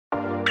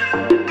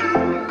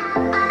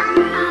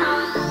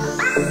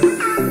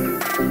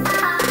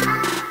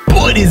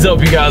What is up,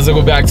 you guys?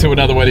 Welcome back to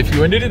another one. If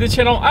you are new to the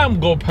channel, I'm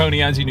Gold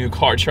Pony, as you new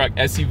car, truck,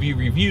 SUV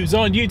reviews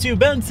on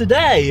YouTube. And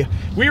today,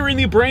 we are in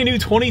the brand new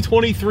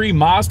 2023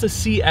 Mazda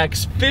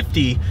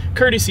CX-50,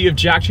 courtesy of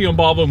Jack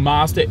Giambalvo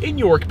Mazda in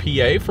York,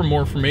 PA. For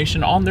more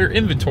information on their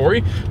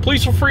inventory,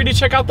 please feel free to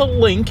check out the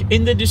link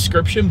in the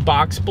description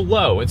box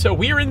below. And so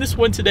we are in this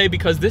one today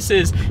because this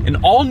is an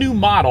all-new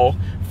model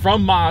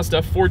from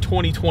Mazda for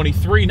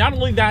 2023. Not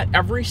only that,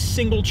 every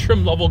single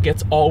trim level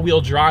gets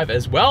all-wheel drive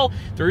as well.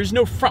 There is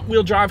no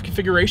front-wheel drive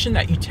configuration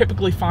that you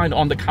typically find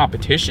on the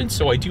competition,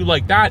 so I do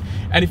like that.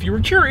 And if you were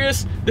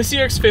curious, the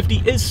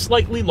CX-50 is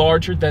slightly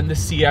larger than the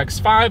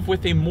CX-5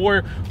 with a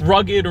more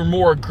rugged or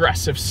more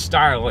aggressive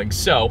styling.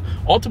 So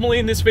ultimately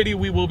in this video,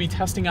 we will be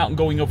testing out and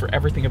going over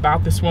everything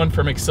about this one,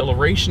 from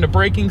acceleration to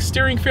braking,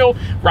 steering feel,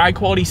 ride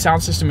quality,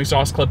 sound system,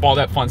 exhaust clip, all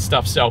that fun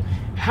stuff. So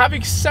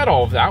having said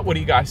all of that, what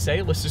do you guys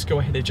say? Let's just go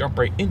ahead and jump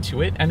right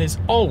into it. And as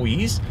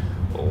always,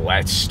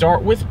 let's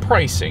start with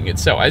pricing. And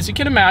so as you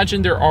can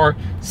imagine, there are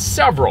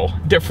several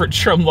different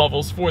trim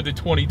levels for the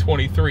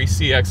 2023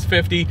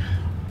 CX-50.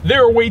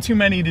 There are way too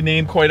many to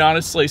name, quite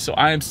honestly, so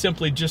I am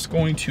simply just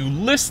going to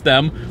list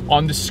them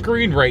on the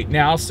screen right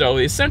now. So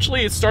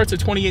essentially it starts at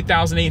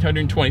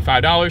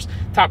 $28,825.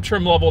 Top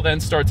trim level then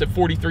starts at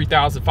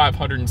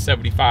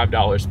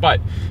 $43,575.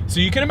 But so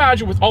you can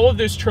imagine, with all of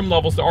those trim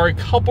levels, there are a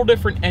couple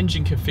different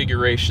engine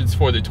configurations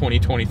for the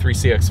 2023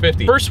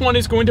 CX-50. First one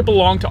is going to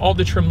belong to all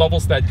the trim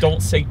levels that don't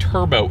say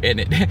turbo in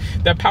it.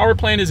 That power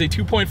plant is a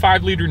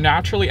 2.5 liter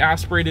naturally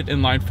aspirated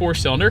inline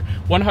 4-cylinder,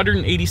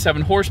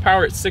 187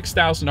 horsepower at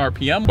 6,000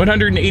 RPM.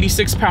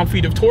 186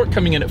 pound-feet of torque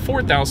coming in at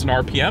 4,000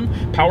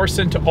 RPM. Power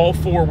sent to all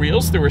four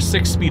wheels through a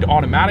 6-speed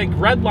automatic.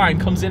 Red line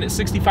comes in at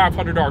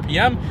 6,500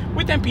 RPM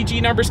with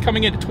MPG numbers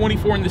coming in at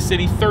 24 in the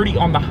city, 30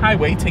 on the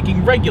highway,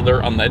 taking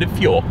regular unleaded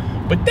fuel.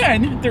 But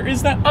then there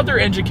is that other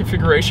engine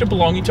configuration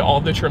belonging to all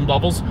of the trim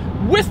levels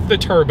with the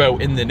turbo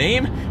in the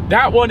name.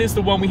 That one is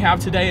the one we have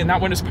today, and that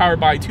one is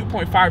powered by a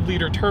 2.5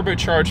 liter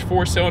turbocharged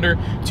 4-cylinder,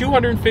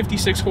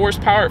 256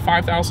 horsepower at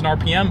 5,000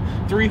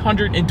 RPM,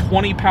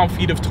 320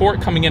 pound-feet of torque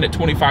coming in at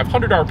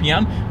 2,500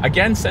 RPM,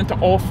 again sent to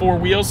all four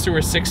wheels through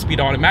a 6-speed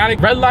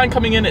automatic. Red line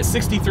coming in at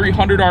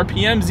 6,300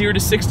 RPM, 0 to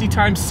 60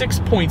 times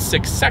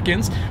 6.6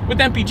 seconds, with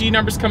MPG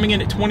numbers coming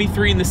in at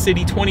 23 in the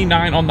city,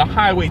 29 on the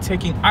highway,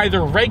 taking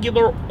either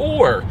regular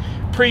or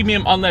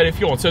premium unleaded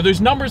fuel. And so those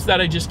numbers that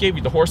I just gave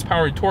you, the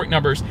horsepower and torque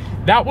numbers,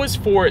 that was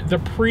for the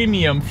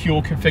premium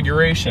fuel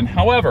configuration.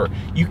 However,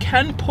 you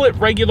can put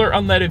regular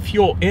unleaded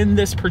fuel in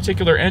this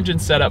particular engine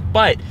setup,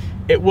 but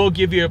it will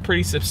give you a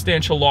pretty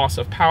substantial loss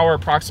of power,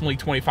 approximately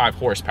 25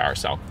 horsepower.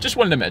 So just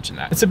wanted to mention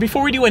that. And so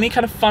before we do any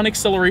kind of fun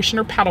acceleration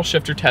or paddle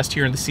shifter test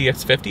here in the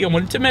CX-50, I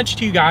wanted to mention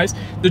to you guys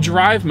the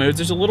drive modes.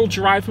 There's a little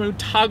drive mode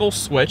toggle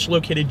switch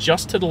located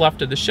just to the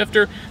left of the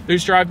shifter.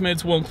 Those drive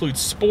modes will include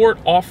sport,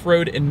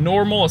 off-road, and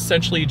normal,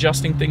 essentially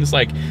adjusting things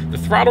like the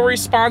throttle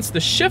response, the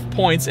shift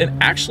points,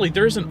 and actually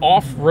there's an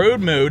off-road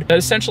mode that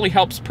essentially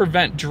helps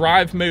prevent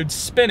drive mode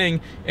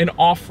spinning in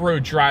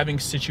off-road driving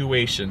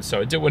situations.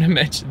 So I did want to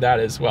mention that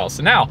as well.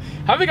 So now,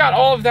 having got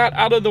all of that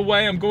out of the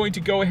way, I'm going to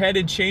go ahead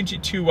and change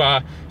it to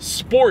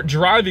sport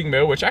driving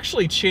mode, which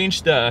actually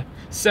changed the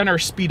center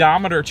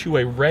speedometer to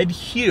a red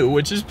hue,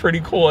 which is pretty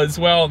cool as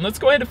well. And let's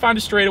go ahead and find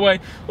a straightaway.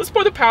 Let's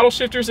put the paddle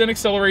shifters and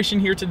acceleration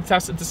here to the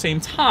test at the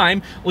same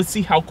time. Let's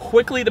see how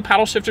quickly the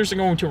paddle shifters are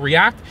going to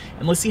react,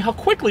 and let's see how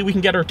quickly we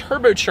can get our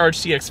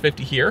turbocharged CX-50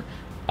 here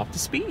up to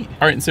speed.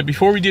 All right, and so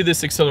before we do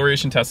this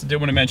acceleration test, I did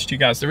want to mention to you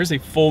guys, there is a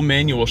full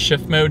manual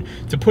shift mode.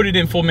 To put it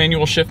in full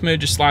manual shift mode,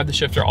 just slide the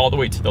shifter all the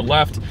way to the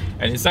left,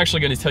 and it's actually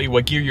going to tell you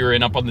what gear you're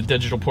in up on the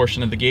digital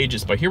portion of the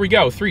gauges. But here we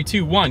go, 3,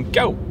 2, 1,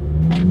 go.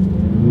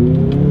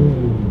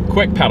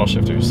 Quick paddle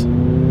shifters. All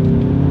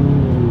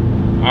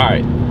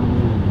right.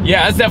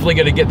 Yeah, that's definitely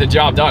going to get the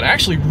job done. I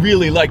actually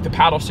really like the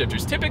paddle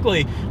shifters.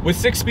 Typically, with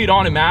 6-speed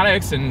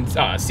automatics and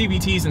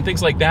CVTs and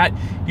things like that,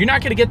 you're not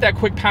going to get that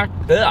quick you're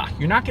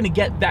not going to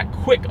get that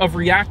quick of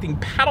reacting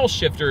paddle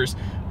shifters.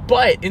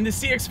 But in the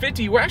CX-50,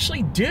 you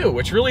actually do,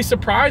 which really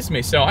surprised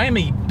me. So I am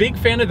a big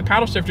fan of the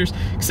paddle shifters.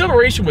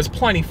 Acceleration was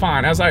plenty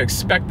fine, as I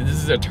expected. This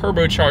is a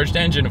turbocharged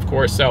engine, of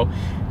course. So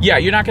yeah,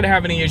 you're not going to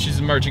have any issues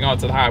emerging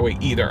onto the highway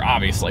either,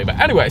 obviously.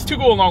 But anyways, to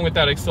go along with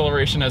that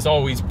acceleration, as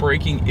always,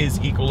 braking is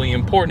equally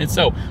important. And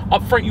so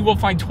up front, you will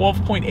find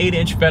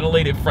 12.8-inch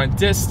ventilated front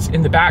discs.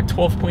 In the back,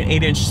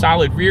 12.8-inch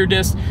solid rear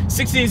discs.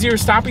 60-0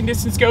 stopping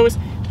distance goes.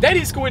 That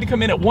is going to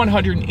come in at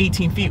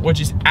 118 feet, which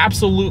is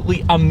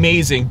absolutely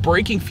amazing.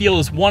 Braking feel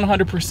is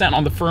 100%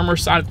 on the firmer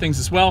side of things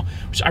as well,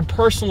 which I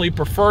personally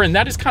prefer, and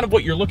that is kind of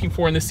what you're looking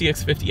for in the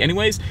CX-50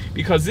 anyways,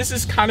 because this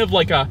is kind of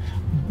like a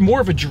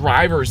more of a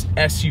driver's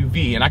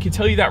SUV, and I can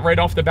tell you that right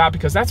off the bat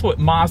because that's what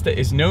Mazda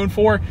is known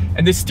for,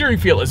 and the steering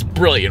feel is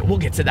brilliant. We'll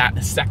get to that in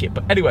a second,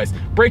 but anyways,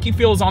 braking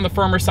feel is on the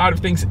firmer side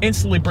of things,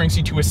 instantly brings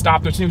you to a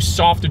stop. There's no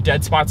soft or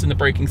dead spots in the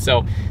braking,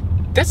 so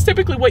that's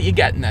typically what you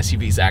get in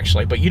SUVs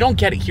actually, but you don't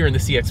get it here in the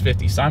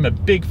CX-50, so I'm a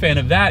big fan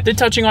of that. Then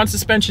touching on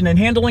suspension and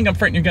handling, up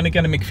front you're gonna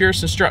get a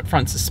McPherson strut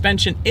front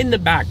suspension, in the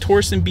back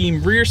torsion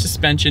beam rear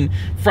suspension,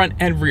 front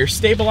and rear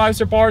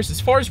stabilizer bars. As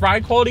far as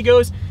ride quality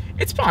goes,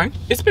 it's fine.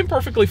 It's been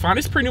perfectly fine.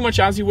 It's pretty much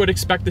as you would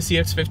expect the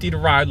CX-50 to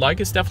ride like.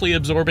 It's definitely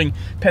absorbing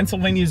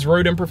Pennsylvania's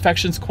road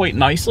imperfections quite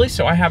nicely,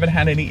 so I haven't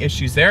had any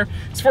issues there.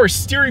 As far as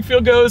steering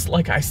feel goes,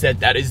 like I said,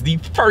 that is the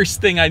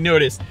first thing I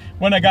noticed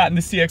when I got in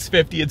the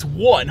CX-50. It's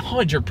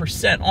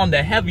 100% on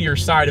the heavier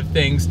side of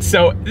things.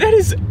 So that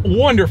is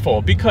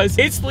wonderful because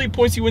it instantly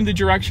points you in the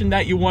direction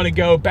that you want to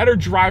go, better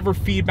driver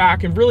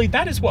feedback, and really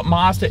that is what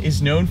Mazda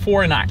is known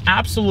for, and I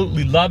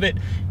absolutely love it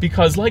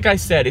because like I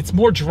said, it's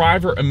more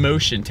driver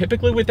emotion.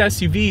 Typically with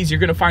SUVs, you're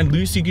gonna find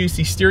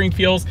loosey-goosey steering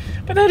feels,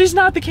 but that is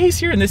not the case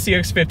here in the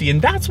CX-50,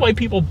 and that's why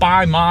people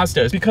buy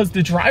Mazdas, because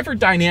the driver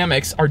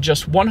dynamics are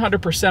just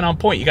 100% on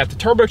point. You got the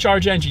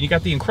turbocharged engine, you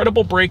got the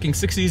incredible braking,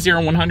 60,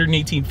 0,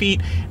 118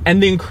 feet,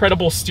 and the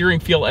incredible steering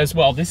feel as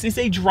well. This is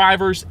a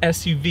driver's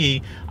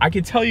SUV. I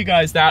can tell you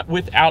guys that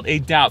without a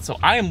doubt, so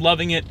I am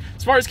loving it.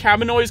 As far as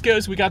cabin noise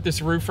goes, we got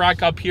this roof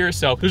rack up here,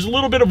 so there's a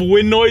little bit of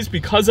wind noise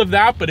because of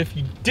that, but if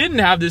you didn't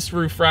have this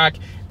roof rack,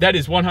 that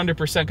is 100%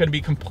 going to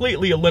be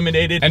completely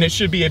eliminated, and it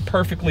should be a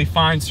perfectly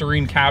fine,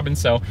 serene cabin,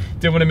 so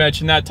did want to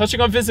mention that. Touching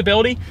on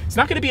visibility, it's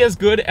not going to be as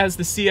good as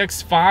the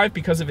CX-5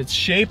 because of its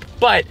shape,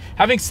 but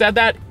having said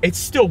that, it's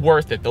still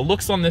worth it. The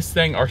looks on this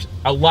thing are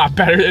a lot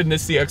better than the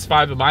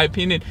CX-5 in my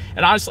opinion,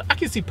 and honestly, I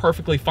can see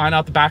perfectly fine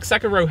out the back.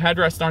 Second row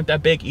headrests aren't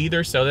that big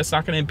either, so that's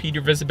not going to impede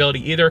your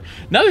visibility either.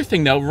 Another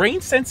thing though,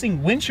 rain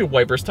sensing windshield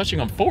wipers, touching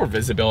on forward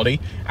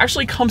visibility,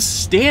 actually comes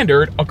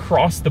standard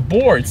across the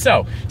board.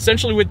 So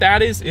essentially what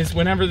that is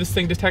whenever this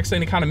thing detects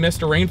any kind of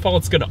mist or rainfall,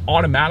 it's going to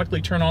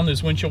automatically turn on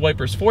those windshield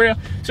wipers for you.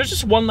 So it's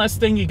just one less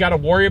thing you got to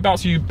worry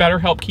about, so you better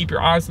help keep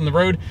your eyes on the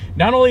road.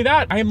 Not only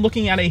that, I am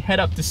looking at a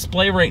head-up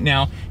display right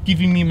now,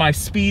 giving me my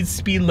speed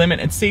limit,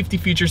 and safety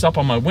features up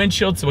on my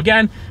windshield. So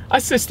again,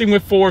 assisting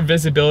with forward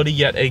visibility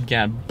yet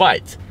again.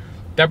 But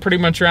that pretty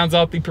much rounds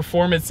out the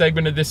performance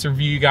segment of this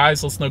review,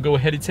 guys. Let's now go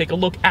ahead and take a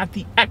look at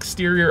the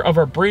exterior of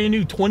our brand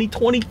new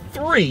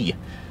 2023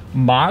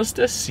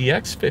 Mazda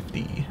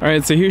CX-50. All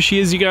right, so here she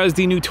is, you guys,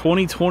 the new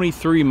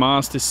 2023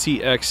 Mazda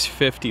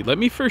CX-50. Let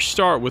me first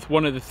start with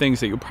one of the things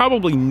that you'll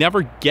probably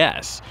never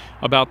guess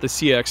about the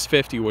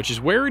CX-50, which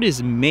is where it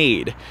is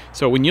made.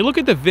 So when you look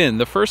at the VIN,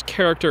 the first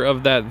character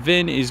of that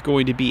VIN is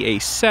going to be a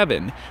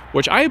 7,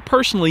 which I have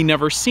personally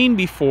never seen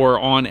before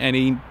on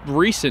any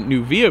recent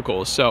new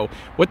vehicles. So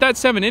what that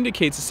 7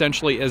 indicates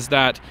essentially is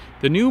that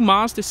the new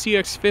Mazda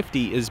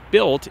CX-50 is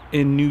built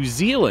in New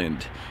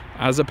Zealand,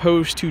 as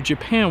opposed to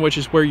Japan, which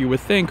is where you would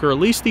think, or at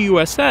least the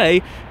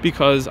USA,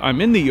 because I'm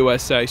in the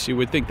USA, so you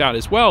would think that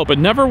as well. But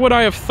never would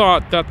I have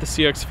thought that the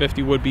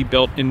CX-50 would be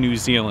built in New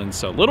Zealand.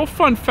 So little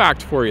fun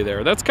fact for you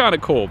there. That's kind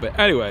of cool. But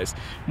anyways,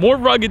 more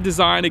rugged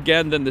design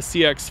again than the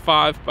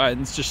CX-5, but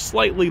it's just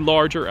slightly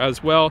larger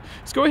as well.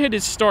 Let's go ahead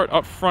and start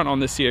up front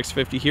on the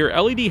CX-50 here.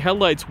 LED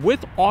headlights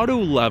with auto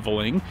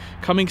leveling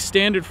coming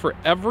standard for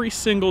every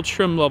single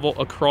trim level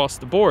across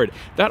the board.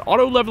 That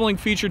auto leveling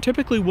feature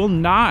typically will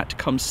not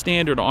come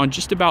standard on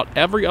just about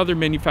every other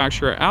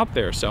manufacturer out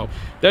there, so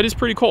that is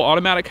pretty cool.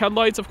 Automatic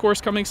headlights, of course,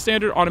 coming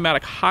standard.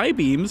 Automatic high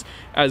beams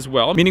as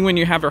well, meaning when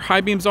you have your high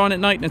beams on at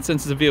night and it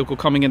senses a vehicle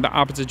coming in the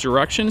opposite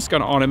direction, it's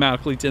going to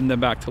automatically dim them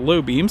back to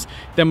low beams.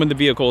 Then when the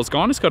vehicle is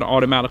gone, it's going to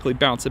automatically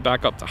bounce it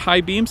back up to high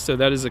beams, so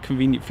that is a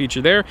convenient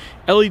feature there.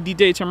 LED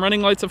daytime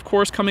running lights, of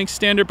course, coming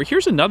standard, but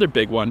here's another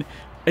big one.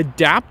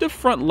 Adaptive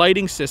front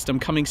lighting system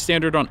coming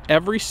standard on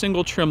every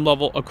single trim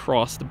level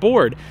across the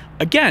board.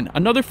 Again,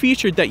 another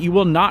feature that you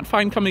will not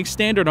find coming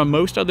standard on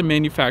most other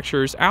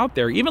manufacturers out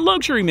there, even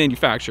luxury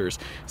manufacturers.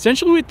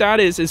 Essentially what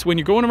that is when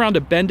you're going around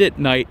a bend at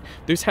night,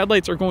 those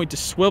headlights are going to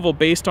swivel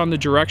based on the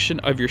direction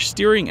of your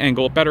steering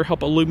angle, better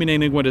help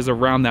illuminating what is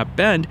around that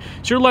bend,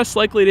 so you're less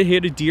likely to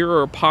hit a deer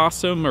or a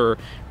possum or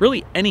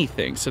really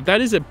anything. So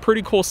that is a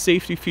pretty cool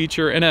safety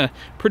feature and a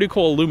pretty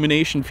cool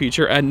illumination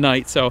feature at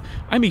night. So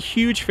I'm a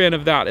huge fan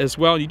of that as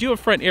well. You do have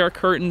front air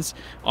curtains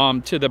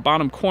to the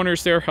bottom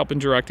corners there, helping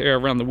direct air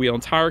around the wheel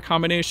and tire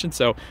combination.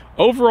 So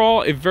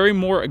overall, a very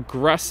more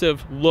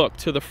aggressive look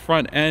to the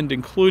front end,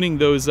 including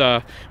those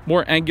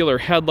more angular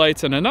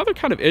headlights. And another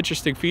kind of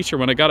interesting feature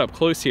when I got up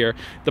close here,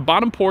 the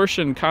bottom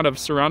portion kind of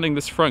surrounding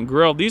this front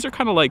grille, these are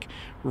kind of like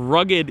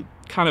rugged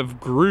kind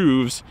of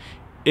grooves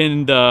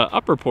in the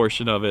upper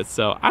portion of it.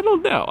 So I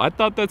don't know, I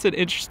thought that's an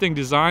interesting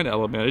design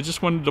element. I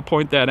just wanted to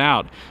point that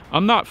out.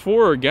 I'm not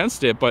for or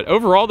against it, but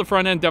overall the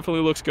front end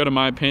definitely looks good in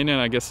my opinion,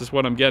 I guess is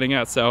what I'm getting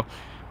at. So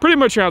pretty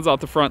much rounds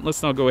out the front.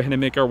 Let's now go ahead and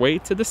make our way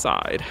to the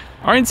side.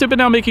 All right, so but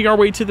now making our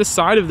way to the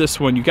side of this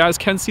one, you guys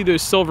can see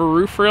those silver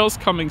roof rails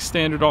coming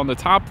standard on the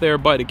top there,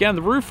 but again,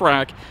 the roof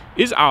rack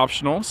is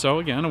optional. So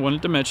again, I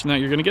wanted to mention that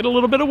you're going to get a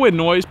little bit of wind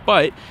noise,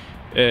 but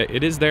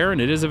it is there and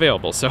it is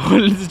available. So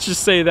let's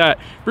just say that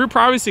rear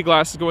privacy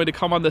glass is going to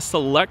come on the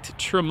select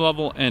trim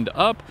level and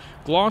up.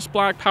 Gloss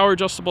black power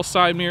adjustable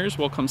side mirrors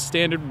will come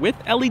standard with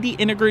LED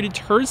integrated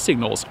turn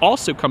signals,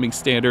 also coming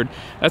standard.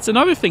 That's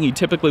another thing you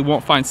typically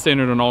won't find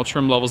standard on all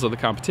trim levels of the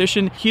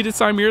competition. Heated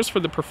side mirrors for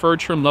the preferred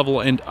trim level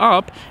and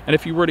up, and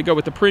if you were to go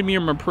with the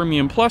premium or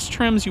premium plus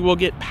trims, you will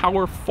get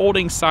power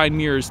folding side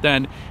mirrors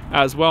then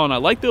as well. And I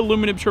like the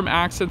aluminum trim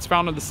accents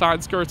found on the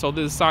side skirts,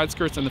 although the side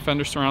skirts and the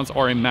fender surrounds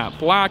are a matte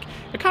black.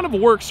 It kind of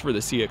works for the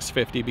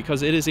CX-50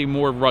 because it is a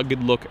more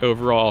rugged look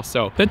overall.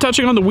 So then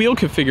touching on the wheel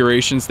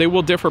configurations, they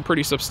will differ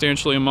pretty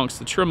substantially amongst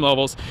the trim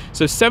levels.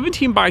 So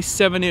 17 by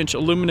 7 inch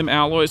aluminum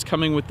alloys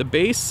coming with the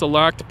base,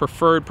 select,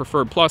 preferred,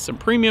 preferred plus, and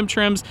premium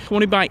trims.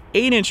 20 by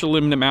 8 inch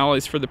aluminum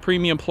alloys for the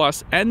premium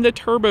plus and the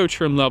turbo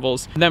trim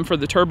levels. And then for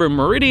the turbo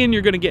meridian,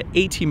 you're going to get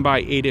 18 by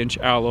 8 inch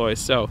alloys.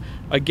 So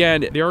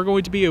again, they are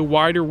going to be a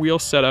wider wheel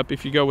setup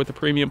if you go with the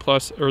premium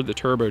plus or the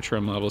turbo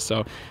trim level.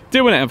 So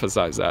do want to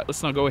emphasize that.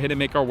 Let's now go ahead and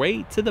make our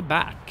way to the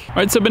back. All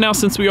right, so but now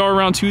since we are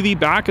around to the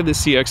back of the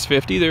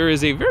CX-50, there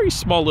is a very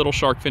small little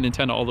shark fin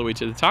antenna all the way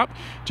to the top.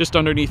 Just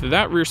underneath of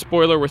that, rear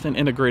spoiler with an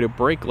integrated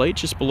brake light.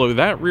 Just below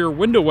that, rear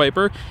window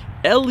wiper.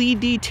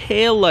 LED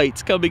tail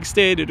lights coming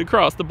standard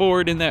across the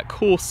board in that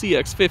cool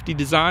CX-50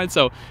 design.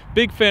 So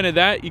big fan of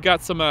that. You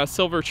got some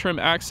silver trim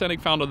accenting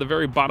found on the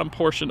very bottom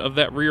portion of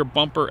that rear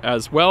bumper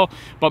as well.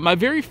 But my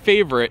very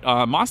favorite,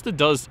 Mazda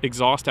does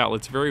exhaust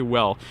outlets very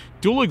well.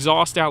 Dual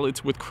exhaust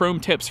outlets with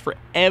chrome tips for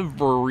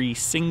every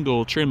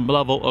single trim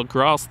level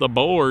across the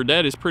board.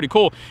 That is pretty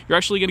cool. You're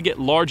actually going to get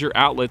larger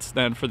outlets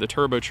than for the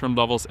turbo trim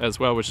levels as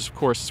well, which is of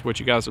course what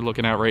you guys are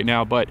looking at right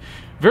now. But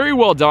very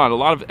well done. A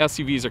lot of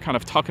SUVs are kind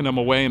of tucking them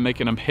away and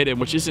making them hidden,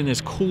 which isn't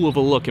as cool of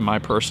a look in my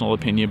personal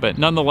opinion. But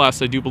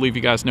nonetheless, I do believe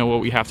you guys know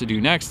what we have to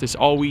do next. Is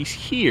always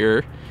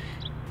here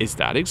is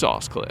that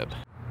exhaust clip.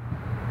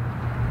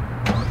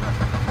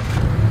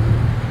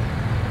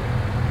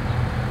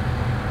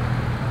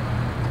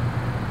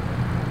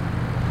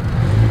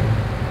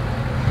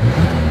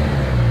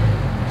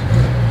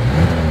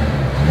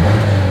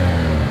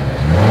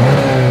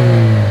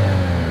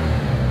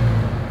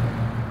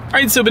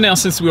 Alright, so but now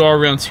since we are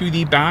around to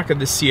the back of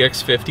the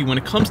CX-50, when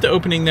it comes to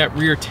opening that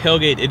rear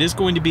tailgate, it is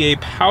going to be a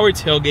power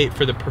tailgate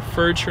for the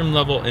preferred trim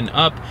level and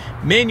up.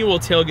 Manual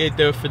tailgate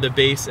though for the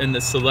base and the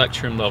select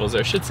trim levels.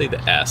 I should say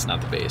the S, not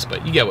the base,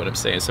 but you get what I'm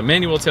saying. So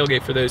manual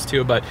tailgate for those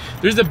two, but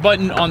there's a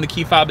button on the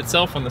key fob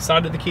itself. On the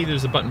side of the key,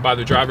 there's a button by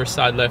the driver's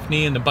side left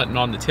knee and the button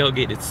on the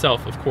tailgate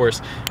itself, of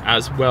course,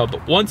 as well.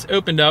 But once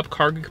opened up,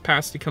 cargo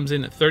capacity comes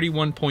in at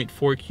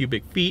 31.4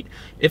 cubic feet.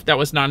 If that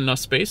was not enough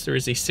space, there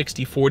is a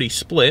 60-40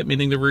 split,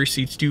 meaning the rear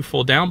seats do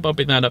fold down,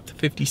 bumping that up to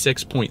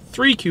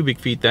 56.3 cubic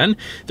feet then.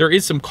 There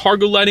is some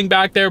cargo lighting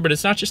back there, but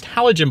it's not just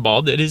halogen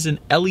bulb, it is an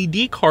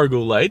LED cargo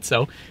light,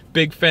 so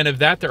big fan of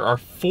that. There are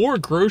 4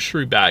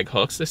 grocery bag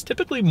hooks. That's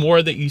typically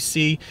more that you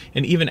see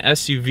in even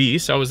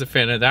SUVs, so I was a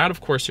fan of that. Of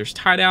course, there's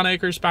tie-down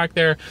anchors back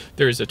there.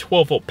 There's a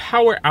 12-volt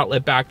power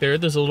outlet back there.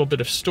 There's a little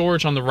bit of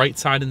storage on the right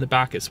side in the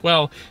back as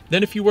well.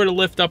 Then if you were to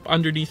lift up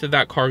underneath of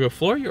that cargo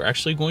floor, you're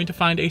actually going to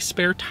find a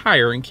spare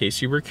tire in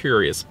case you were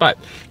curious. But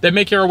then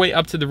making our way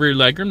up to the rear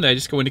legroom, that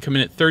is going to come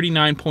in at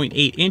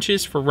 39.8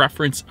 inches. For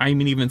reference,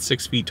 I'm even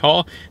 6 feet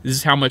tall. This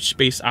is how much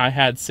space I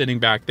had sitting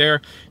back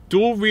there.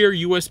 Dual rear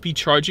USB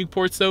charging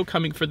ports though,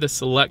 coming for the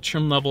select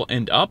trim level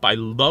and up. I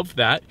love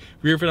that.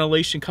 Rear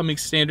ventilation coming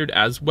standard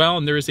as well,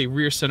 and there is a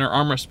rear center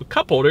armrest with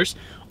cup holders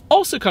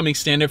also coming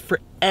standard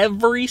for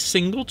every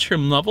single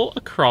trim level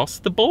across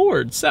the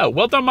board. So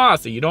well done,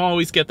 Mazda. You don't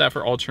always get that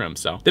for all trims.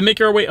 So then make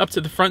our way up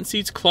to the front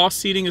seats. Cloth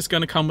seating is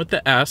going to come with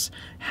the S.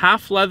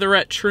 Half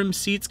leatherette trim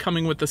seats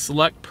coming with the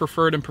select,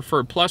 preferred, and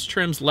preferred plus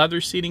trims. Leather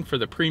seating for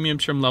the premium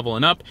trim level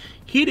and up.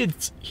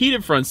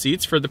 Heated front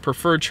seats for the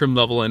preferred trim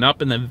level and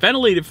up, and then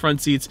ventilated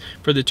front seats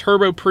for the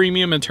turbo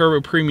premium and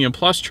turbo premium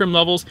plus trim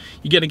levels.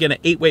 You're going to get an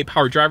 8-way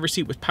power driver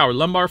seat with power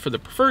lumbar for the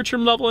preferred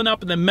trim level and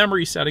up, and then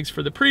memory settings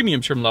for the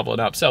premium trim level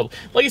and up. So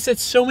like I said,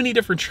 so many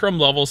different trim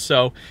levels,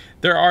 so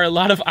there are a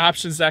lot of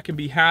options that can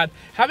be had.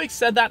 Having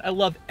said that, I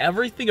love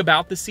everything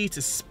about the seats,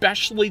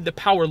 especially the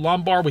power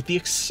lumbar, with the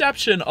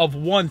exception of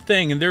one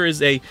thing, and there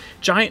is a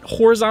giant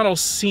horizontal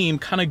seam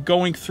kind of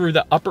going through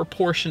the upper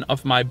portion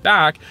of my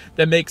back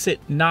that makes it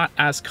not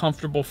as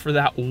comfortable for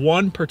that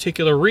one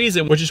particular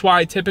reason, which is why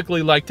I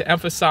typically like to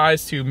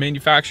emphasize to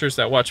manufacturers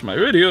that watch my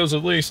videos,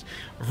 at least,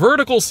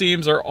 vertical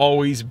seams are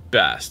always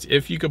best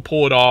if you could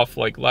pull it off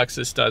like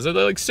Lexus does, or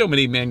like so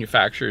many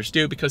manufacturers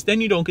do, because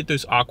then you don't get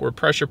those awkward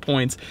pressure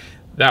points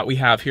that we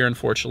have here,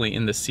 unfortunately,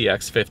 in the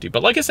CX-50.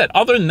 But like I said,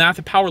 other than that,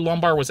 the power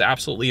lumbar was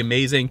absolutely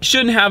amazing.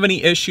 Shouldn't have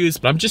any issues,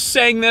 but I'm just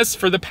saying this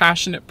for the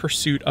passionate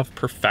pursuit of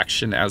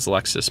perfection, as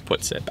Lexus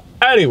puts it.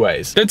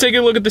 Anyways, then take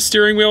a look at the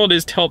steering wheel. It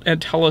is tilt and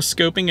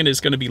telescoping. It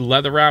is going to be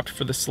leather wrapped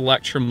for the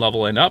select trim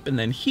level and up, and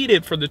then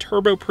heated for the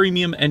turbo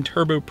premium and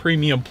turbo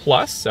premium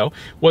plus. So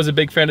was a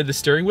big fan of the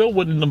steering wheel.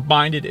 Wouldn't have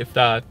minded if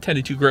the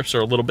 10-2 grips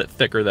are a little bit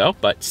thicker though,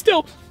 but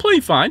still plenty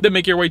fine. Then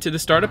make your way to the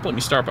startup. Let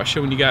me start by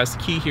showing you guys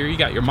the key here. You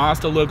got your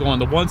Mazda logo on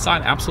the one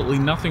side, absolutely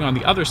nothing on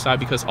the other side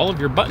because all of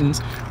your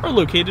buttons are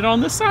located on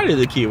the side of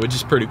the key, which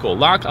is pretty cool.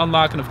 Lock,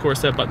 unlock, and of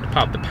course that button to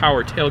pop the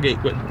power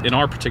tailgate in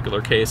our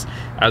particular case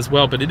as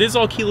well. But it is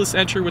all keyless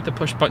entry with the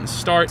push button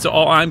start. So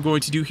all I'm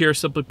going to do here is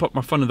simply put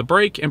my foot on the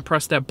brake and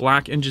press that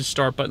black engine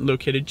start button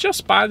located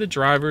just by the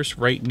driver's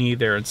right knee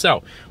there. And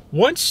so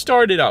once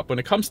started up, when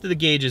it comes to the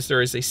gauges,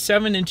 there is a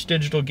 7-inch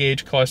digital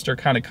gauge cluster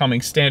kind of coming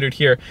standard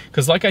here.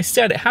 Because like I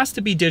said, it has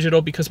to be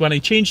digital because when I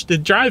changed the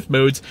drive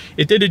modes,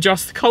 it did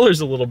adjust the colors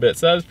a little bit.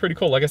 So that was pretty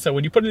cool. Like I said,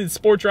 when you put it in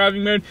sport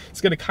driving mode,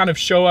 it's going to kind of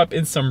show up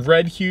in some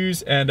red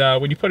hues. And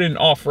when you put it in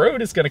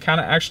off-road, it's going to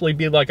kind of actually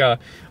be like a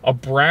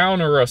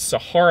brown or a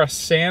Sahara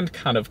sand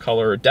kind of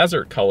color or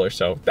desert color.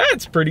 So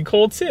that's pretty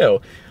cool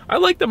too. I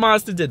like that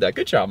Mazda did that.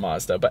 Good job,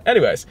 Mazda. But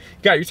anyways,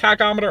 you got your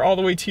tachometer all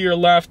the way to your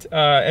left,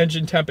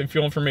 engine temp and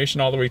fuel information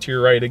all the way to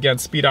your right. Again,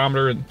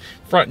 speedometer in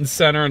front and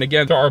center. And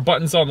again, there are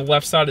buttons on the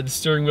left side of the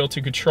steering wheel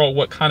to control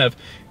what kind of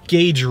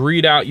gauge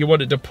readout you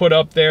wanted to put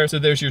up there. So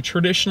there's your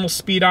traditional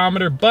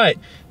speedometer, but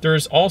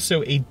there's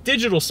also a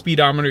digital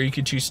speedometer you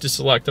could choose to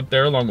select up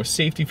there along with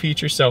safety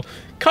features. So a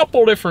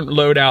couple different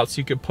loadouts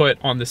you could put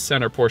on the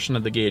center portion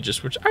of the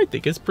gauges, which I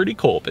think is pretty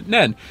cool. But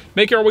then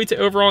make our way to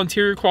overall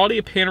interior quality,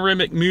 a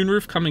panoramic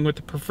moonroof coming with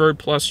the preferred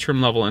plus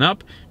trim level and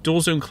up,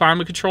 dual zone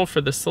climate control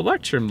for the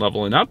select trim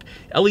level and up,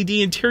 LED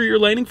interior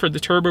lighting for the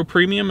turbo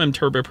premium and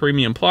turbo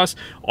premium plus,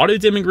 auto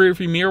dimming rear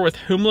view mirror with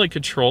home light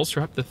controls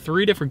for up to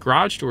 3 different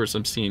garage doors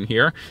I'm seeing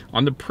here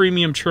on the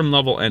premium trim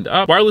level and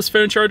up. Wireless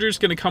phone charger is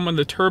going to come on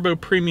the turbo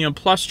premium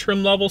plus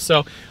trim level.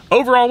 So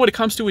overall, when it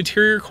comes to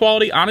interior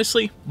quality,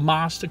 honestly,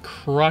 Mazda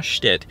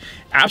crushed it.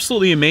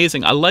 Absolutely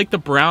amazing. I like the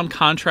brown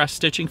contrast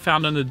stitching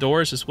found on the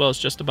doors as well as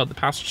just above the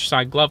passenger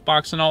side glove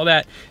box and all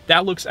that.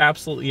 That looks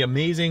absolutely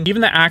amazing.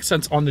 Even the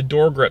accents on the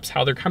door grips,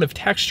 how they're kind of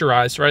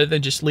texturized rather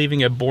than just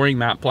leaving a boring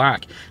matte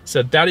black.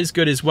 So that is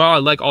good as well. I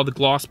like all the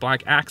gloss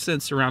black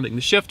accents surrounding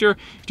the shifter.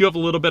 You do have a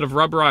little bit of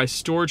rubberized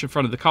storage in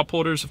front of the cup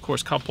holders, of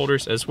course cup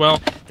holders as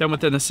well. Then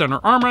within the center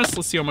armrest,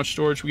 let's see how much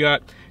storage we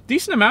got.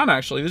 Decent amount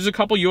actually. There's a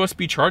couple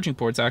USB charging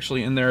ports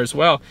actually in there as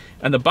well.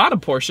 And the bottom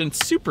portion,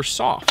 super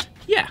soft.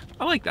 Yeah,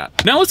 I like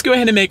that. Now let's go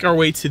ahead and make our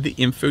way to the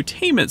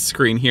infotainment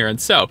screen here. And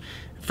so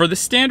for the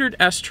standard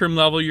S trim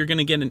level, you're going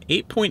to get an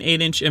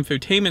 8.8-inch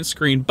infotainment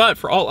screen, but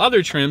for all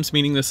other trims,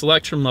 meaning the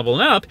select trim level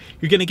and up,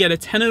 you're going to get a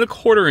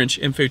 10.25-inch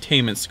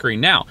infotainment screen.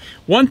 Now,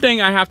 one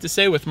thing I have to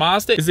say with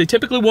Mazda is they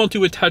typically won't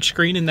do a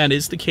touchscreen, and that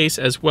is the case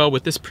as well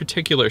with this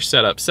particular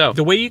setup. So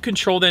the way you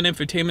control that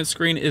infotainment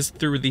screen is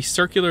through the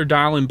circular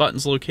dial-in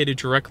buttons located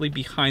directly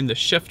behind the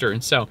shifter.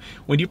 And so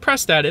when you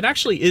press that, it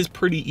actually is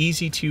pretty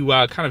easy to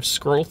kind of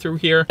scroll through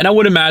here. And I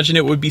would imagine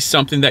it would be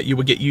something that you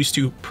would get used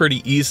to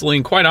pretty easily.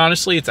 And quite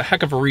honestly, it's a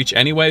heck of a reach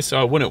anyway, so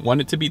I wouldn't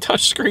want it to be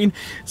touchscreen.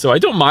 So I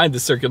don't mind the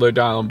circular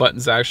dial-in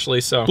buttons actually.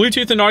 So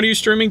Bluetooth and audio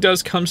streaming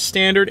does come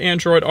standard,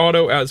 Android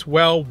Auto as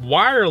well,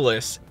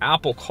 wireless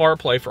Apple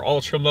CarPlay for all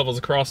trim levels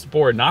across the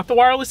board, not the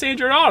wireless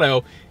Android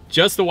Auto,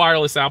 just the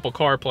wireless Apple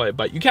CarPlay.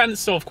 But you can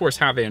still, of course,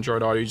 have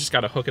Android Auto. You just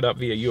got to hook it up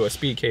via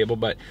USB cable.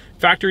 But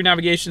factory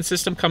navigation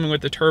system coming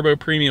with the Turbo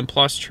Premium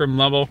Plus trim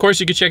level. Of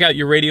course, you can check out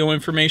your radio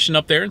information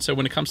up there. And so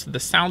when it comes to the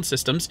sound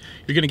systems,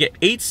 you're going to get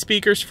 8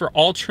 speakers for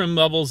all trim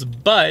levels,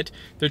 but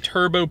the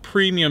Turbo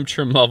Premium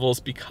trim levels,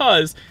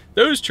 because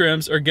those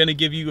trims are going to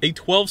give you a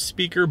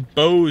 12-speaker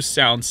Bose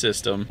sound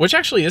system, which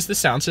actually is the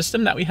sound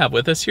system that we have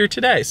with us here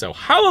today. So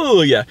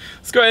hallelujah.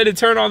 Let's go ahead and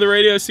turn on the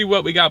radio, see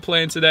what we got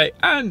playing today,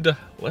 and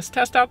let's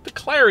test out the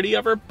clarity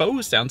of our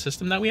Bose sound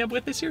system that we have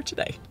with us here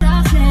today.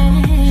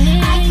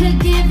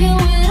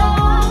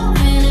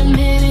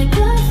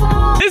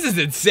 This is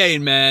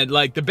insane, man.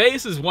 Like, the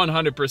bass is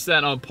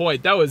 100% on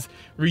point. That was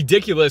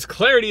ridiculous.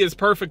 Clarity is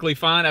perfectly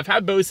fine. I've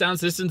had Bose sound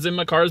systems in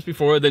my cars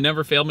before. They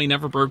never failed me,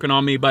 never broken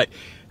on me, but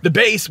the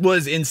bass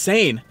was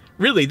insane.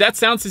 Really, that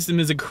sound system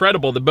is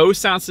incredible. The Bose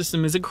sound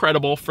system is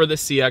incredible for the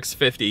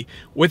CX-50,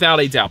 without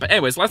a doubt. But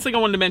anyways, last thing I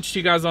wanted to mention to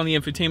you guys on the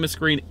infotainment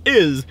screen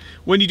is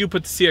when you do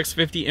put the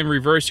CX-50 in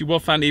reverse, you will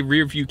find a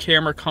rear view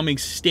camera coming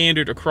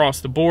standard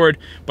across the board.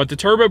 But the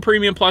Turbo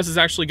Premium Plus is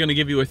actually going to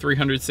give you a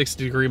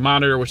 360-degree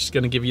monitor, which is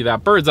going to give you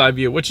that bird's eye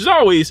view, which is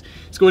always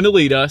going to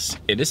lead us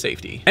into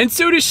safety. And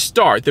so to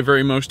start, the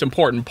very most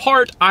important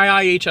part,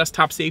 IIHS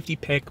Top Safety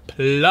Pick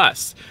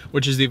Plus,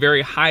 which is the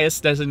very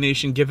highest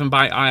designation given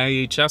by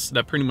IIHS.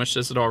 That pretty much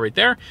says it all right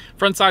there.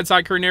 Front side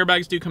curtain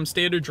airbags do come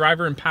standard,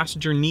 driver and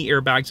passenger knee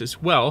airbags as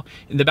well.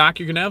 In the back,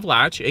 you're going to have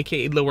latch,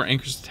 aka lower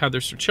anchors and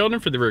tethers for children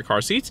for the rear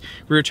car seats,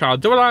 rear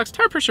child door locks,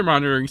 tire pressure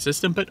monitoring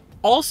system, but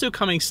also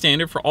coming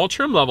standard for all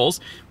trim levels,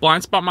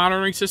 blind spot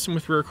monitoring system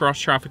with rear cross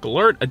traffic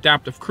alert,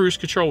 adaptive cruise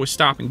control with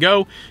stop and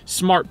go,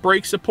 smart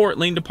brake support,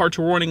 lane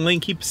departure warning,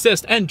 lane keep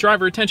assist, and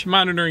driver attention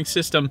monitoring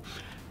system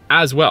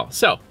as well.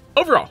 So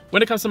overall,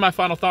 when it comes to my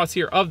final thoughts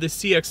here of the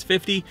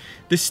CX-50,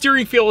 the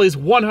steering feel is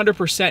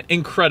 100%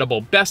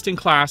 incredible. Best in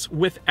class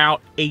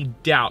without a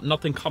doubt.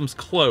 Nothing comes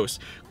close.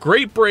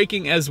 Great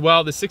braking as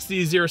well. The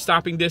 60-0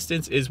 stopping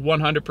distance is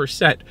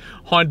 100%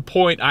 on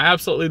point. I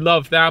absolutely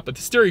love that, but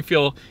the steering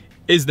feel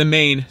is the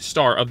main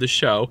star of the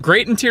show.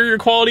 Great interior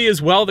quality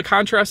as well. The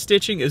contrast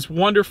stitching is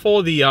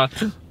wonderful. The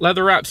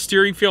leather wrap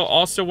steering feel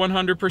also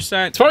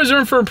 100%. As far as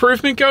room for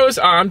improvement goes,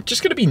 I'm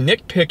just gonna be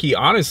nitpicky,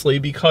 honestly,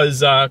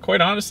 because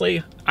quite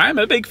honestly, I'm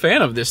a big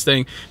fan of this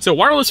thing. So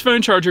wireless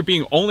phone charger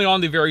being only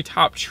on the very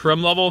top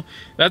trim level,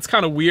 that's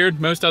kind of weird.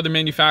 Most other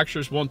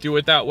manufacturers won't do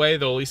it that way.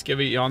 They'll at least give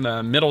it on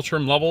the middle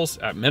trim levels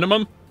at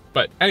minimum.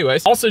 But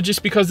anyways, also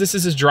just because this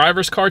is a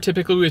driver's car,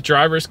 typically with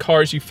driver's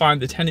cars, you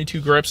find the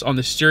 10-2 grips on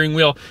the steering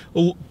wheel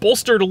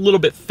bolstered a little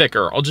bit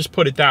thicker. I'll just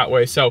put it that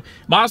way. So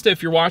Mazda,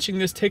 if you're watching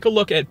this, take a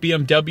look at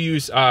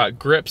BMW's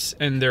grips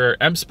in their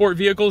M Sport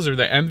vehicles or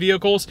the M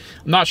vehicles.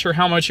 I'm not sure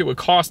how much it would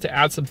cost to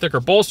add some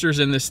thicker bolsters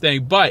in this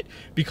thing, but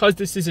because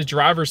this is a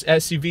driver's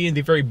SUV and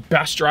the very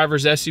best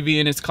driver's SUV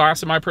in its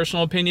class, in my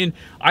personal opinion,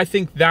 I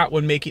think that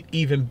would make it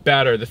even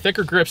better. The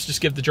thicker grips just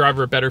give the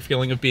driver a better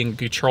feeling of being in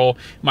control,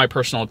 in my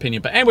personal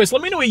opinion. But anyways,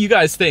 let me know what you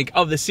guys think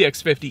of the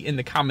CX-50 in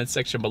the comments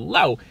section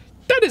below.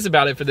 That is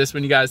about it for this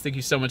one, you guys. Thank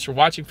you so much for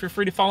watching. Feel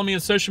free to follow me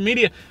on social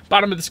media,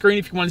 bottom of the screen,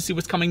 if you want to see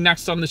what's coming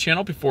next on the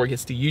channel before it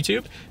gets to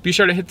YouTube. Be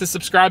sure to hit the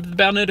subscribe to the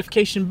bell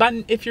notification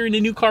button if you're into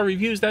new car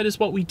reviews. That is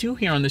what we do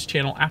here on this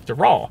channel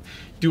after all.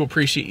 Do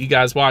appreciate you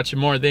guys watching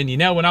more than you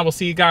know, and I will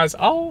see you guys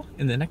all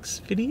in the next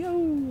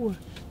video.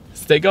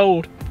 Stay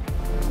gold.